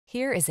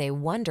Here is a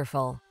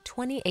wonderful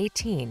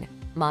 2018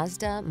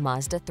 Mazda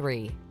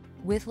Mazda3.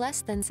 With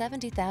less than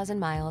 70,000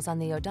 miles on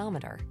the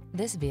odometer,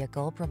 this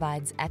vehicle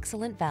provides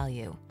excellent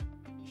value.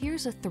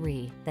 Here's a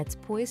 3 that's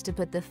poised to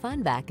put the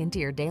fun back into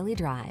your daily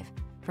drive.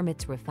 From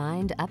its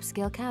refined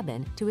upscale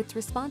cabin to its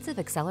responsive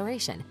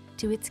acceleration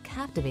to its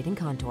captivating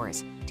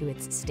contours to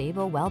its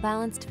stable,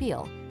 well-balanced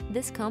feel,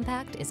 this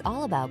compact is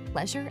all about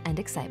pleasure and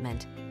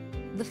excitement.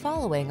 The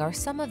following are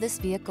some of this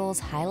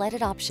vehicle's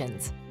highlighted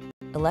options: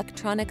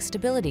 electronic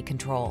stability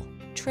control,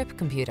 trip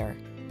computer,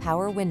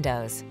 power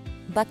windows,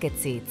 bucket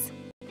seats,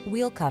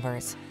 wheel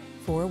covers,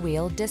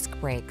 4-wheel disc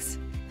brakes,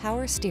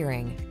 power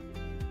steering.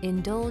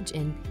 Indulge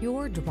in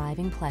pure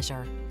driving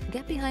pleasure.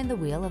 Get behind the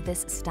wheel of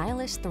this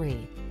stylish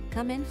 3.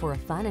 Come in for a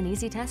fun and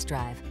easy test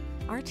drive.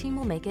 Our team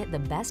will make it the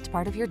best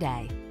part of your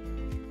day.